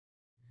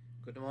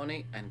Good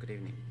morning and good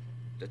evening.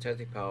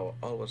 Duterte power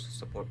always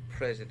support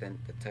President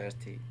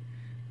Duterte.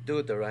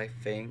 Do the right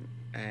thing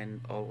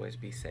and always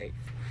be safe.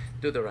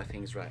 Do the right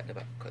thing is right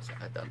about because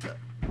I done that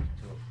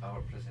to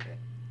our president.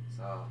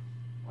 So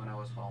when I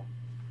was home,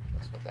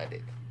 that's what I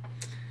did.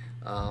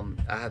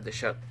 I had the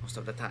shirt most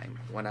of the time.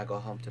 When I go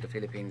home to the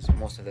Philippines,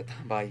 most of the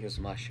time I use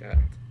my shirt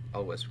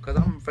always because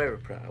I'm very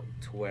proud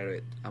to wear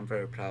it. I'm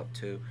very proud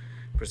to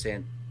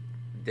present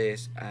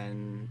this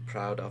and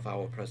proud of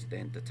our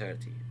president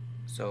Duterte.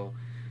 So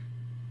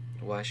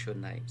why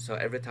shouldn't I? So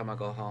every time I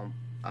go home,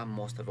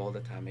 most of all the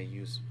time I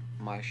use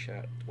my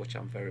shirt, which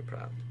I'm very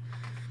proud.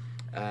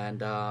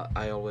 And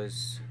I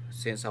always,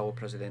 since our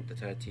president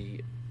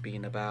Duterte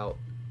being about,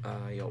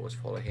 I always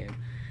follow him,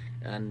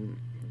 and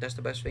that's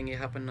the best thing that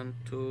happened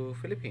to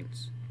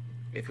Philippines.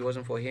 If it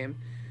wasn't for him,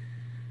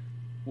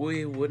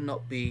 we would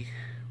not be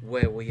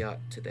where we are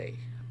today.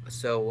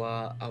 So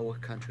our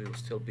country will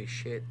still be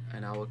shit,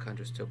 and our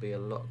country will still be a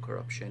lot of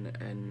corruption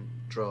and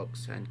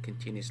drugs, and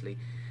continuously,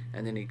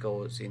 and then it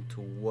goes into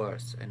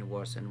worse and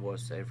worse and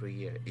worse every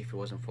year. If it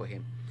wasn't for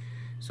him,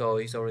 so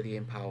he's already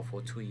in power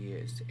for 2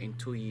 years. In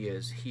 2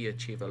 years, he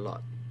achieved a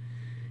lot,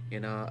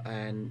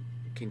 and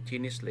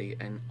continuously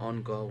and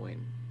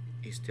ongoing,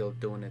 he's still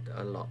doing it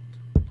a lot,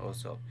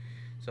 also.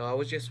 So I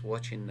was just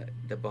watching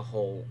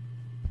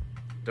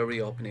the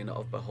reopening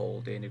of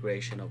Bohol, the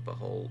integration of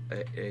Bohol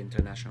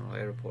International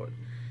Airport.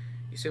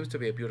 It seems to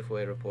be a beautiful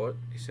airport.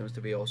 It seems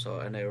to be also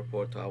an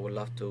airport I would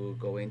love to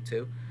go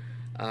into.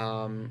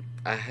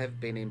 I have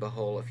been in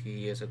Bohol a few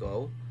years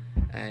ago,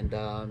 and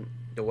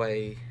the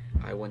way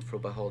I went through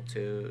Bohol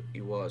too,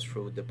 it was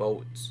through the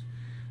boats,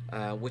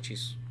 which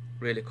is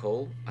really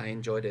cool. I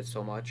enjoyed it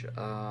so much,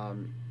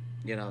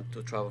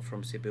 to travel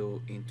from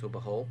Cebu into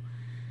Bohol.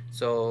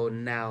 So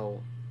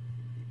now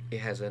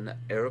it has an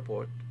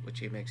airport,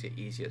 which it makes it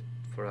easier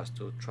for us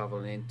to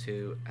travel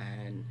into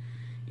and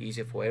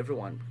easier for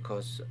everyone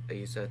because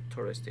it's a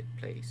touristic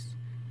place.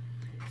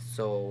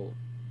 So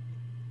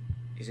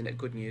isn't it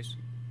good news?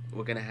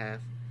 We're gonna have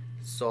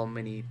so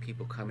many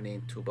people coming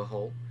into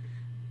Bohol,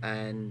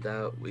 and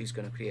it's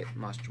gonna create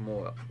much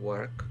more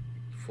work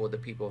for the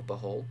people of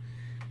Bohol,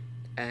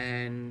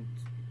 and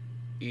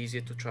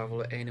easier to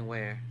travel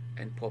anywhere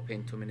and pop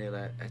into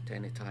Manila at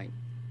any time.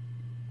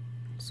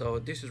 So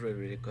this is really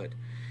really good.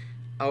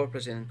 Our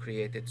president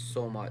created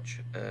so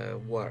much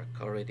work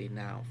already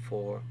now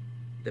for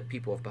the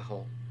people of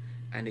Bohol,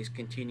 and he's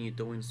continued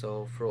doing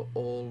so for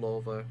all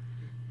over,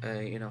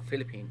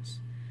 Philippines.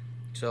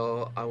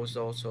 So I was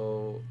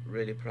also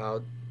really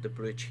proud the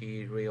bridge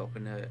he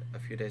reopened a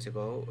few days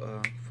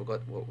ago.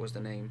 Forgot what was the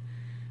name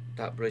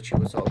that bridge he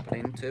was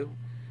opening to,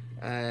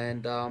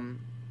 and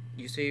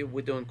you see,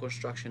 we're doing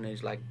construction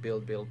is like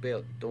build, build,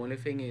 build. The only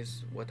thing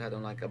is what I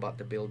don't like about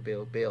the build,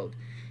 build, build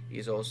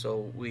is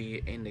also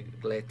we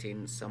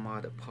neglecting some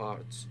other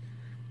parts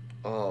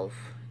of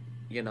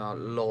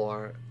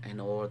law and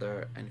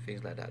order and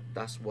things like that.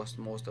 That's what's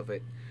most of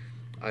it.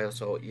 I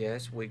also,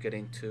 yes, we get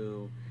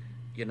into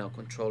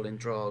controlling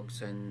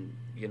drugs and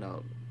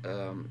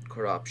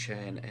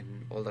corruption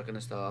and all that kind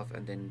of stuff,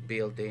 and then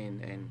building,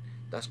 and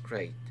that's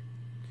great.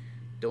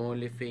 The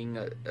only thing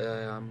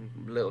I'm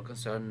a little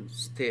concerned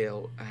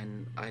still,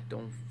 and I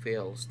don't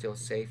feel still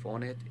safe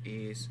on it,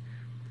 is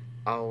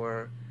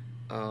our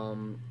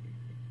um,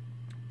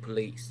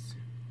 police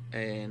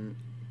and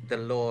the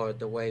law,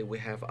 the way we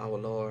have our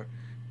law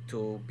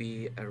to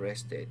be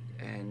arrested,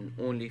 and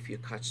only if you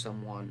catch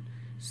someone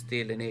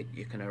stealing it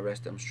you can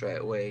arrest them straight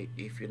away.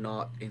 If you're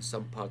not in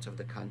some parts of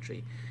the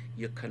country,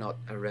 you cannot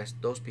arrest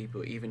those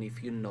people even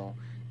if you know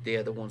they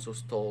are the ones who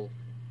stole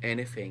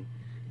anything,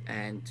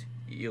 and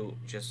you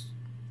just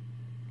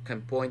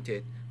can point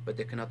it, but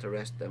they cannot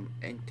arrest them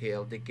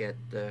until they get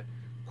the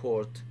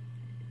court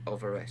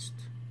of arrest.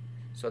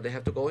 So they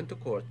have to go into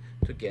court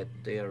to get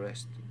the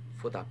arrest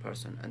for that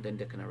person, and then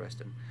they can arrest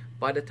them.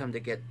 By the time they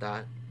get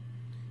that,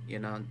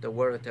 the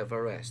warrant of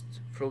arrest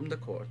from the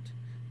court,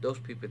 those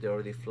people they're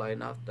already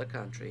flying out the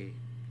country,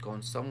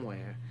 gone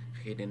somewhere,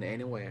 hidden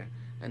anywhere,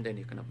 and then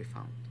you cannot be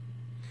found.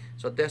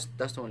 So that's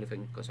the only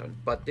thing concerned.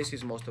 But this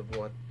is most of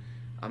what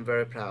I'm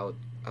very proud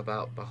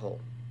about Bohol.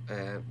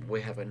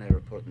 We have an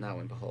airport now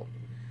in Bohol,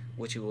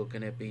 which will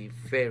gonna be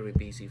very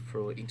busy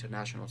through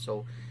international.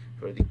 So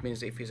it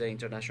means if it's an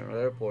international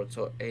airport,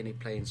 so any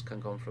planes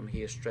can come from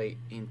here straight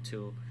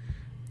into,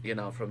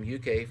 from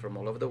UK, from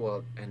all over the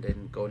world, and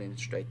then going in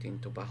straight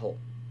into Bohol.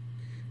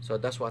 So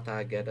that's what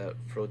I get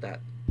through that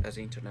as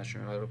an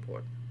international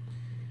airport.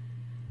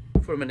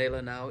 For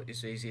Manila now,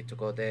 it's easy to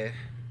go there,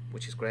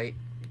 which is great.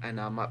 And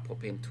I might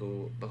pop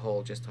into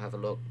Bohol just to have a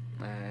look.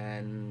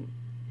 And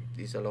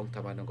it's a long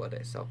time I don't go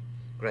there, so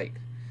great.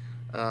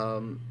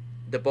 Um,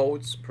 the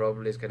boats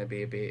probably is gonna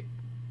be a bit,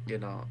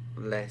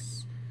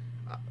 less.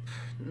 Uh,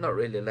 Not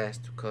really less,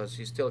 because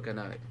you're still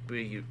gonna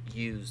be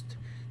used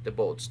the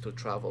boats to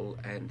travel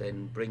and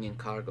then bringing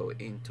cargo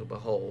into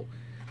Bohol,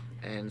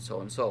 and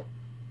so on. So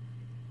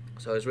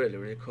it's really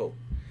really cool.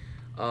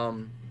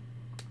 Um,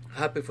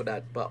 Happy for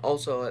that, but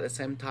also at the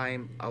same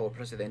time, our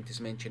president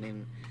is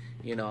mentioning,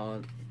 you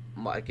know,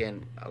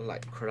 again,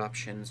 like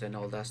corruptions and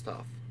all that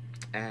stuff.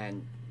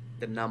 And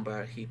the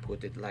number he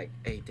put it like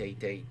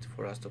 888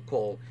 for us to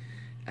call,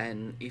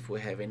 and if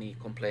we have any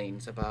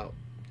complaints about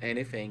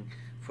anything,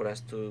 for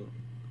us to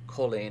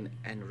call in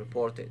and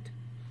report it.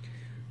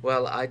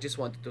 Well, I just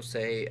wanted to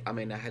say, I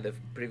mean, I had a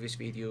previous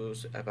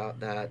videos about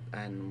that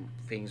and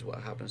things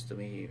what happens to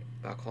me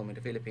back home in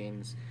the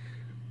Philippines.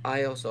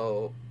 I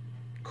also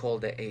call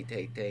the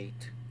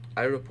 888.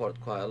 I report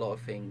quite a lot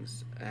of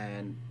things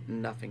and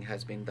nothing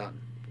has been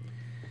done.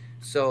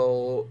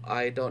 So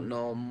I don't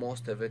know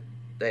most of it.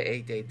 The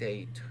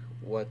 888,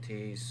 what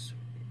is,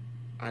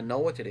 I know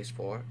what it is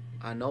for.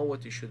 I know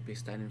what it should be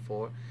standing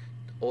for.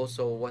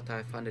 Also, what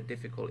I find it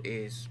difficult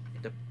is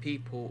the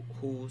people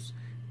who's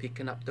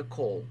picking up the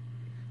call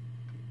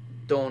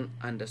don't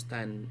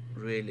understand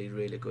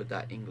really good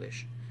that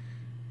English.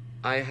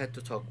 I had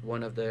to talk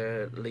one of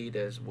the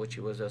leaders, which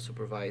was a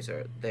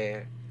supervisor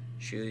there.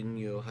 She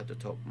knew how to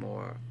talk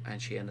more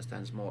and she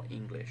understands more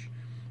English.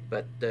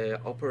 But the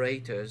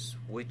operators,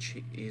 which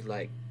is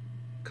like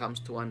comes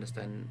to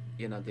understand,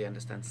 you know, they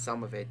understand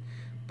some of it,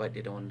 but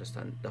they don't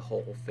understand the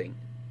whole thing.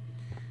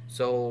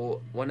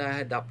 So when I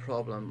had that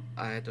problem,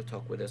 I had to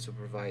talk with the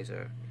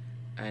supervisor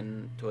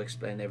and to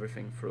explain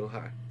everything through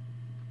her.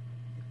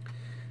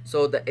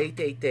 So the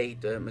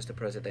 888, Mr.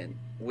 President,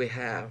 we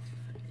have,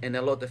 and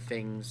a lot of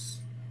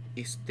things,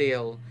 it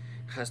still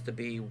has to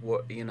be,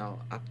 you know,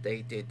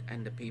 updated,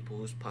 and the people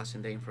who's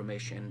passing the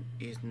information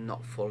is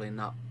not following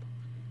up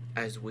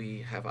as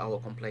we have our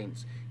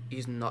complaints,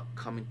 is not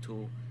coming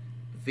to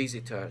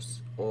visit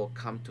us or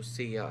come to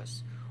see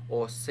us,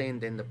 or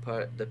sending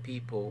the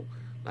people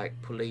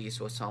like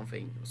police or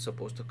something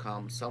supposed to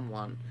come,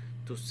 someone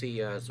to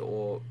see us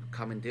or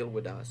come and deal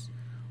with us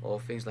or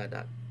things like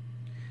that.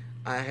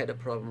 I had a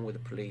problem with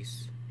the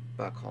police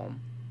back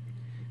home,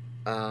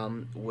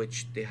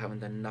 which they haven't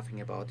done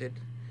nothing about it.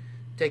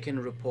 Taking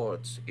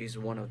reports is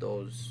one of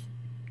those.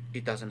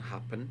 It doesn't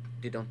happen.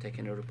 They don't take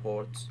any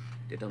reports.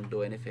 They don't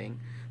do anything.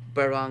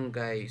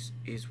 Barangays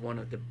is one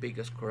of the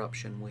biggest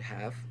corruption we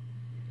have.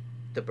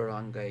 The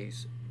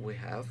barangays we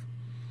have,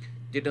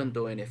 they don't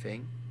do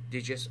anything. They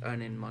just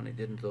earning money.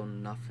 They don't do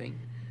nothing.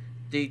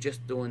 They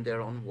just doing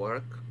their own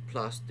work.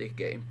 Plus they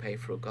getting paid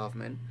through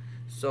government.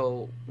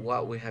 So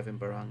what we have in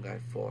barangay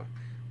for?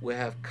 We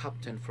have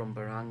captain from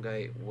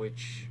barangay,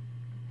 which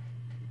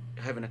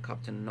having a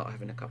captain, not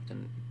having a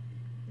captain,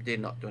 they're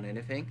not doing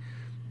anything.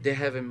 They're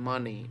having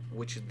money,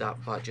 which is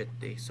that budget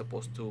they're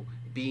supposed to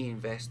be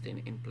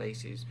investing in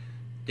places.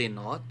 They're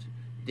not.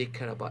 They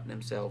care about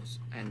themselves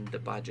and the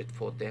budget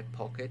for their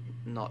pocket,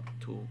 not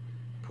to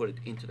put it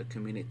into the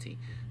community.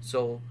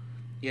 So,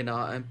 you know,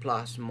 and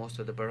plus most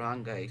of the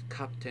barangay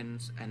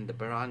captains and the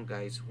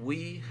barangays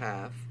we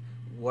have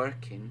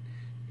working,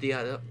 they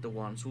are the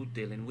ones who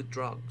dealing with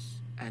drugs,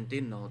 and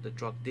they know the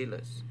drug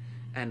dealers.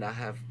 And I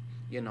have,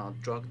 you know,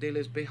 drug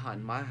dealers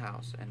behind my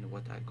house, and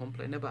what I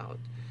complain about,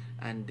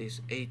 and this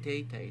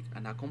 888,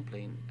 and I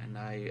complain, and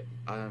I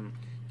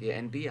the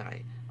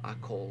NBI I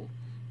call,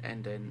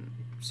 and then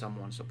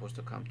someone's supposed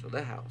to come to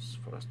the house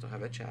for us to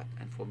have a chat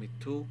and for me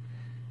to,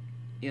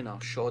 you know,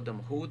 show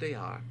them who they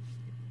are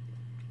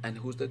and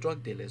who's the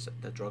drug dealers,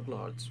 the drug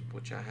lords,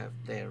 which I have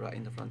there right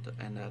in the front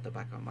and at the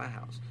back of my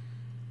house.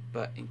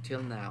 But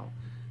until now,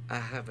 I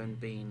haven't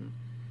been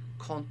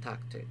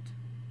contacted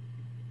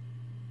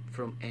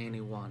from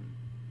anyone,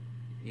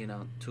 you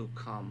know, to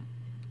come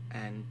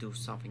and do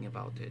something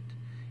about it.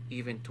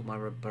 Even to my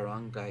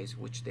barangays,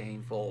 which they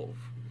involve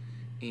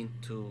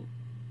into,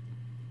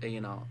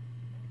 you know,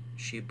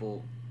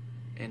 Shibu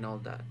and all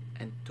that,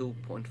 and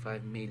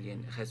 2.5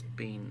 million has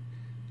been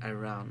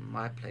around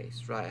my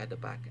place right at the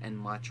back, and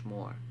much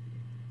more,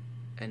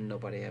 and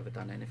nobody ever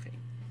done anything.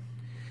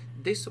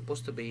 This is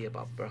supposed to be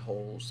about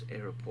HOHOL's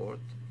airport,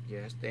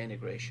 yes, the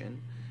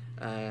integration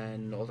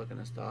and all that kind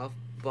of stuff,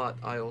 but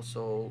I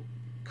also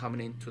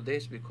coming into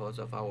this because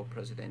of our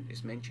president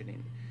is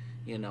mentioning,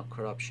 you know,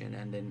 corruption,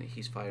 and then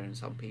he's firing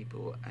some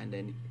people, and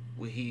then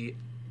he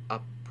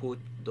put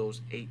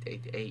those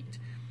 888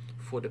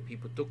 for the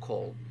people to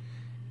call,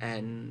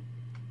 and,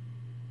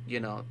 you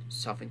know,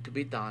 something to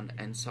be done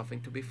and something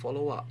to be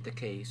follow up the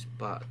case.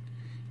 But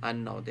I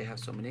know they have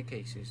so many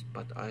cases,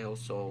 but I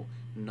also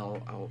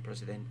know our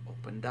president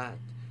opened that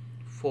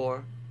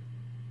for,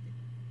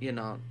 you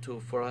know,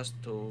 for us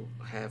to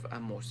have a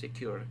more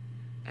secure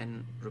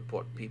and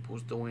report people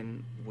who's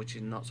doing which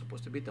is not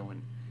supposed to be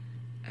doing,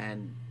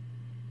 and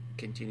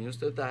continues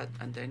to that,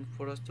 and then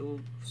for us to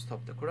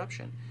stop the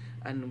corruption.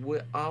 And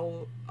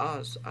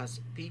us as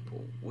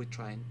people, we're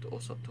trying to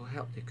also to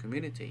help the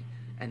community,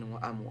 and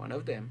I'm one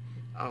of them.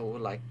 I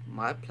would like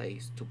my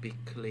place to be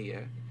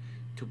clear,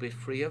 to be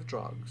free of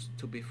drugs,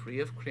 to be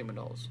free of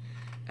criminals,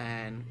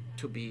 and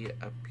to be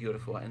a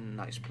beautiful and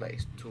nice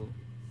place to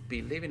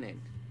be living in.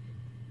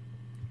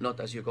 Not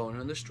as you're going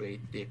on the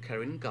street, they're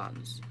carrying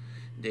guns,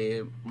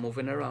 they're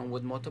moving around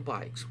with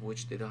motorbikes,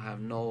 which they don't have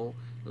no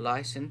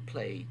license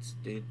plates,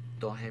 they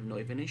don't have no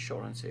even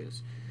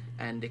insurances,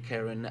 and they're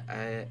carrying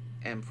a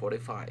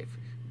M45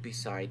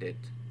 beside it.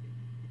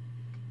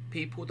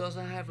 People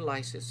doesn't have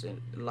license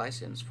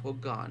for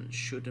gun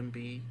shouldn't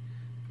be,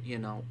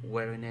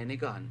 wearing any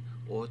gun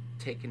or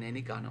taking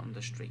any gun on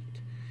the street.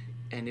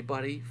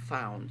 Anybody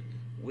found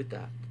with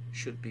that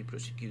should be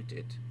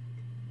prosecuted,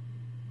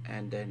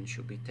 and then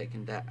should be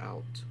taken that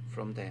out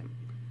from them,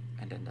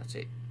 and then that's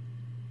it.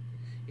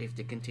 If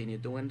they continue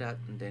doing that,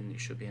 then it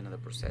should be another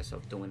process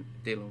of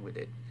dealing with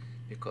it,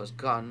 because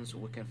guns,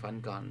 we can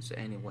find guns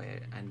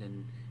anywhere, and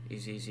then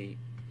it's easy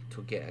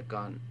to get a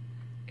gun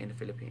in the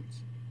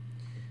Philippines.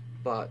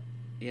 But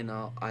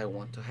I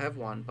want to have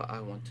one, but I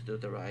want to do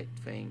the right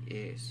thing.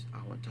 Is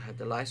I want to have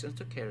the license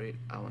to carry it,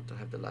 I want to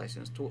have the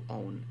license to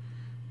own,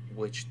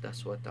 which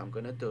that's what I'm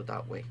gonna do.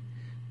 That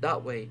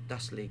way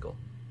that's legal,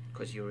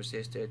 because you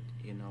resisted,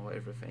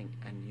 everything,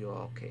 and you're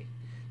okay.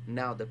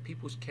 Now the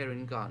people's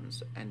carrying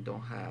guns and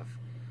don't have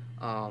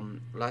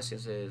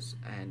licenses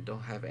and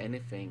don't have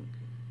anything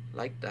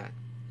like that,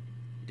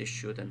 they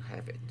shouldn't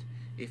have it.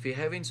 If you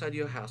have inside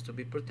your house, to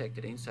be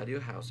protected inside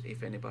your house,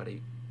 if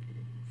anybody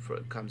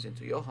comes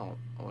into your home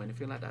or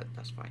anything like that,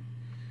 that's fine.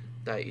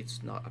 That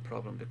it's not a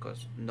problem,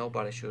 because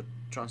nobody should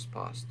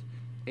trespass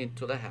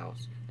into the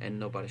house, and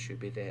nobody should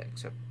be there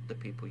except the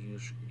people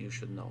you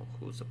should know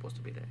who's supposed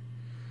to be there.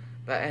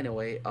 But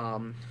anyway,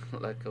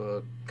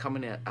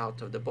 coming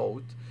out of the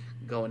boat,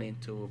 going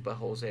into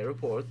HOHOL's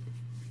airport,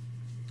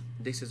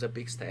 this is a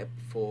big step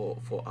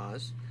for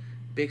us,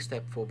 big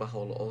step for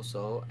HOHOL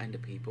also, and the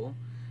people,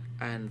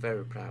 and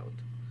very proud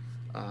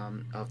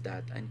of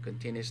that. And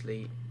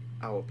continuously,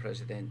 our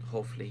president,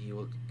 hopefully he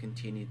will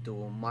continue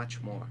doing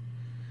much more.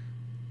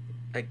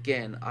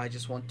 Again, I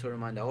just want to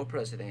remind our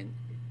president,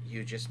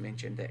 you just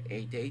mentioned the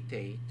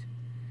 888,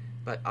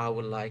 but I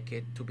would like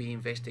it to be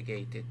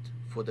investigated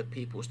for the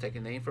people who's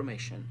taking the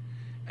information,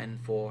 and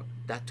for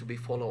that to be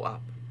followed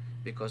up,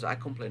 because I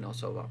complain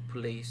also about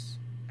police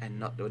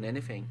and not doing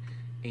anything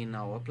in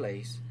our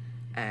place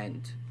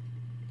and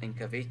in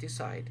Cavite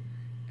side,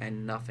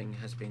 and nothing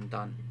has been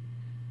done,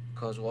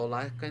 because all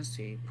I can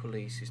see,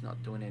 police is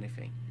not doing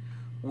anything.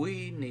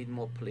 We need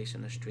more police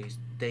in the streets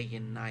day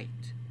and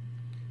night.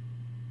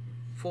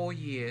 4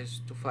 years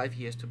to 5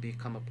 years to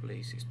become a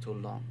police is too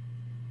long.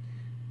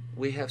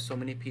 We have so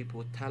many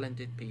people,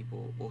 talented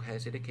people who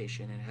has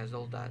education and has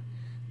all that.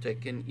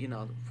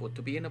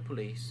 To be in a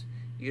police,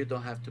 you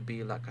don't have to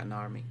be like an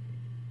army.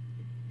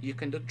 You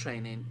can do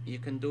training.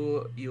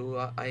 You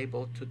are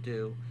able to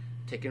do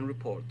taking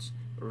reports,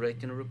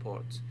 writing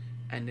reports,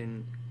 and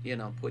then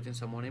putting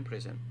someone in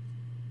prison.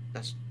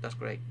 That's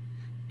great.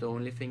 The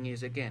only thing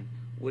is, again,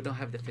 we don't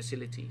have the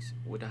facilities.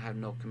 We don't have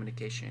no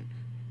communication,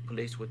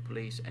 police with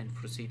police, and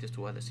through cities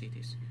to other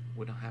cities.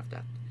 We don't have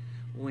that.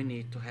 We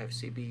need to have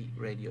CB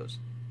radios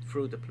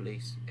through the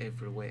police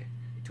everywhere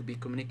to be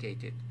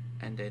communicated,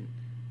 and then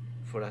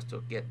for us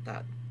to get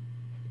that,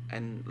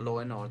 and law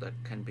and order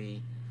can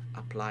be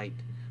applied.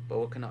 But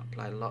we cannot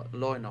apply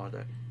law and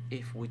order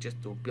if we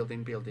just do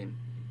building,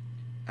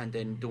 and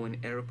then doing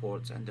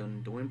airports, and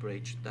then doing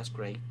bridge. That's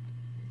great,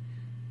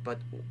 but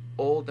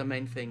all the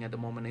main thing at the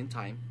moment in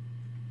time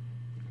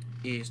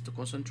is to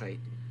concentrate,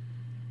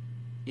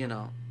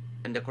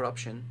 and the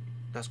corruption.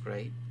 That's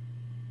great,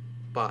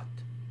 but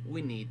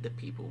we need the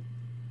people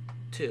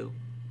to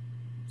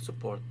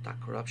support that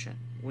corruption.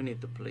 We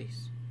need the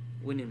police.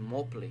 We need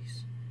more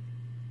police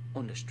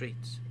on the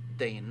streets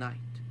day and night.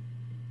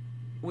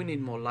 We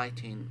need more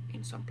lighting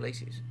in some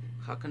places.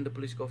 How can the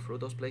police go through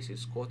those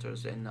places,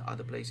 quarters and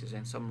other places,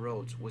 and some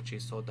roads which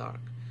is so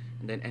dark,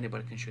 and then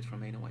anybody can shoot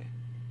from anywhere?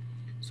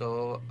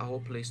 So our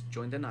police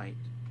during the night,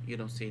 you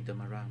don't see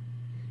them around.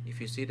 If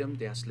you see them,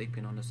 they are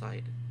sleeping on the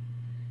side,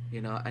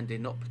 and they're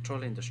not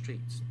patrolling the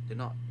streets. They're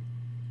not.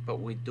 But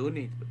we do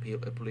need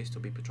a police to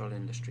be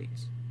patrolling the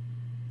streets.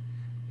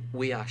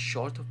 We are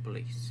short of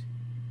police,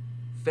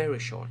 very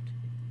short.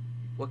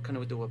 What can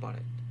we do about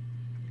it?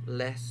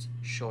 Let's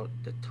short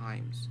the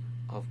times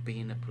of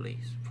being a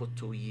police for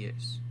 2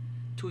 years.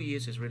 2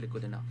 years is really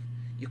good enough.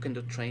 You can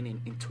do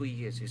training in 2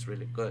 years is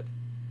really good.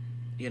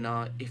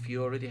 If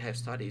you already have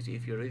studies,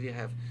 if you already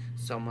have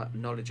some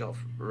knowledge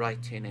of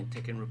writing and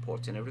taking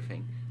reports and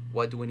everything,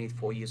 why do we need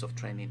 4 years of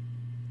training?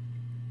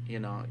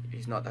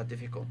 It's not that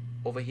difficult.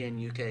 Over here in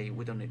UK,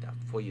 we don't need that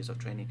 4 years of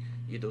training.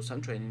 You do some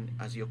training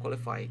as you're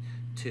qualified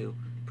to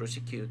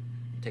prosecute,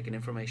 taking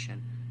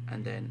information,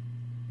 and then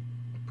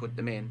put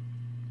them in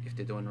if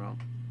they're doing wrong.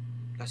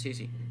 That's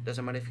easy.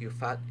 Doesn't matter if you're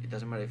fat, it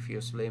doesn't matter if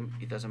you're slim,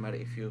 it doesn't matter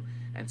if you,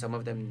 and some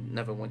of them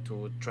never went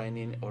to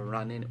training or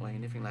running or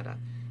anything like that.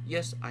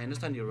 Yes, I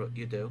understand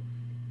you do.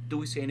 Do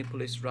we see any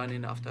police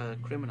running after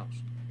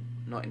criminals?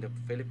 Not in the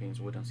Philippines,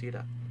 we don't see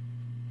that.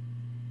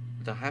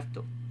 We don't have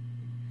to.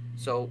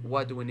 So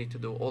why do we need to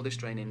do all this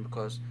training?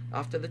 Because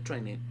after the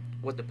training,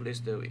 what the police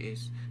do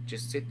is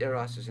just sit their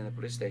asses in the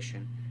police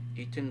station,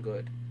 eating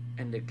good,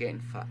 and they're getting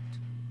fat.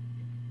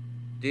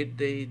 Did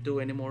they do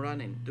any more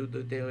running? Do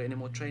they do any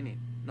more training?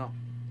 No.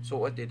 So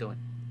what they doing?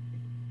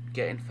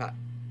 Getting fat.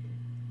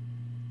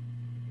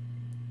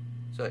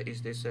 So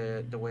is this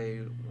the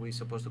way we're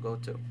supposed to go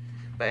to?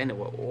 But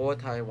anyway,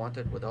 what I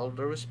wanted, with all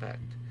the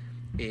respect,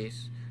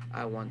 is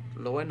I want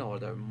law and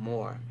order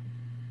more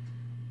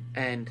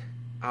and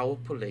our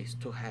police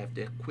to have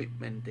the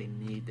equipment they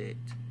needed,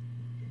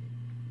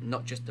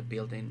 not just the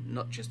building,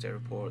 not just the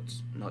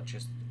reports, not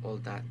just all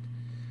that,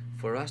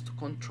 for us to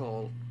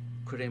control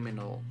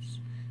criminals,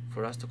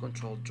 for us to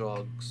control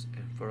drugs,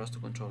 and for us to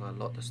control a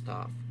lot of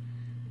stuff.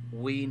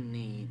 We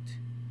need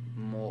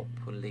more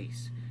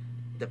police.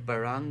 The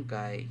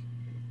barangay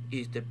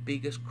is the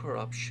biggest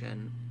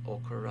corruption or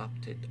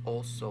corrupted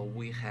also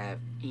we have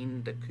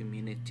in the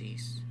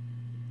communities,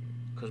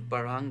 because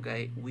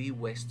barangay, we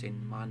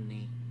wasting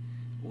money,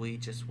 we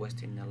just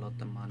wasting a lot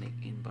of money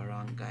in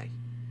barangay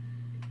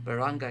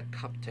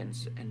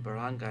captains and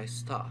barangay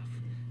staff,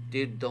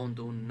 they don't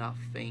do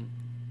nothing.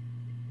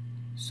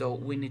 So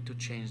we need to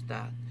change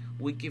that.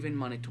 We're giving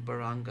money to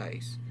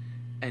barangays,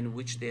 and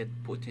which they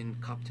put in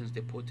captains,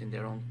 they put in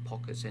their own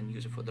pockets and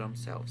use it for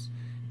themselves,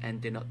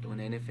 and they're not doing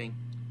anything.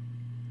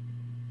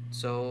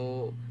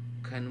 So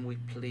can we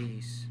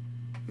please,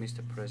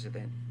 Mr.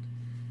 President,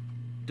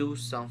 do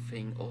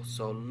something?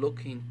 Also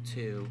look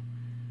into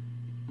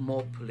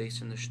more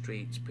police in the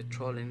streets,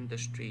 patrolling the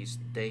streets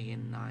day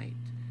and night.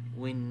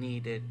 We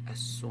need it as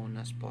soon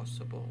as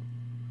possible,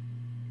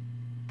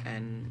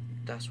 and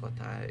that's what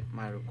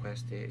my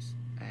request is.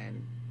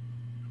 And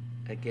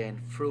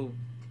again, through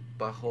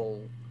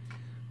HOHOL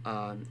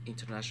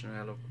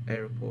International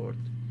Airport,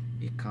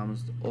 it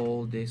comes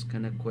all these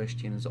kind of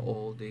questions,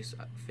 all these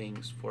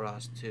things for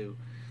us to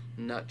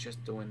not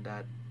just doing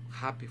that.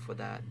 Happy for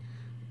that,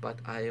 but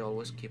I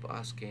always keep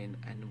asking,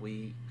 and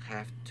we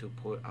have to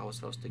put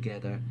ourselves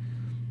together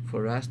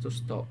for us to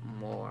stop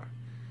more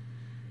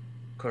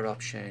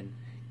corruption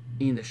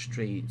in the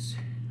streets,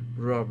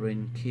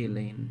 robbing,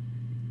 killing,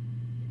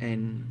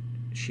 and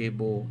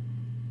Shibu.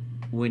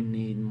 We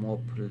need more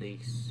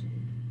police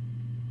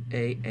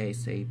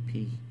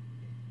ASAP.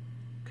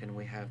 Can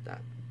we have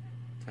that?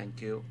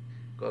 Thank you.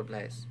 God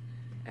bless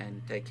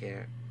and take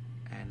care,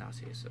 and I'll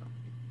see you soon.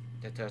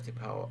 Duterte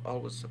power,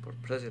 always support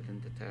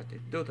President Duterte,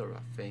 do the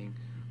right thing,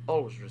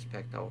 always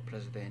respect our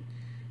president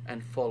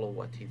and follow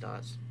what he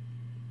does.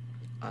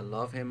 I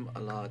love him a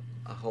lot.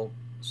 I hope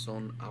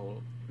soon I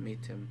will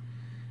meet him,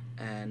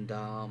 and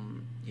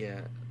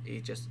yeah, he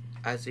just,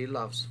 as he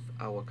loves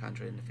our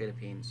country in the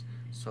Philippines,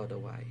 so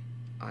do I.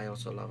 I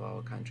also love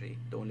our country.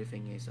 The only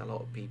thing is, a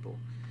lot of people,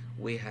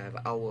 we have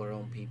our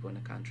own people in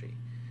the country.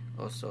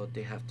 Also,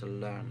 they have to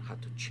learn how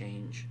to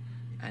change,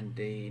 and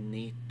they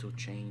need to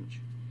change.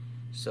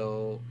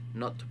 So,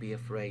 not to be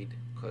afraid,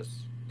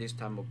 because this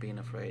time of being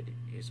afraid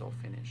is all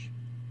finished.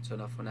 So,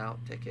 enough for now.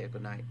 Take care.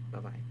 Good night. Bye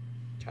bye.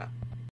 Ciao.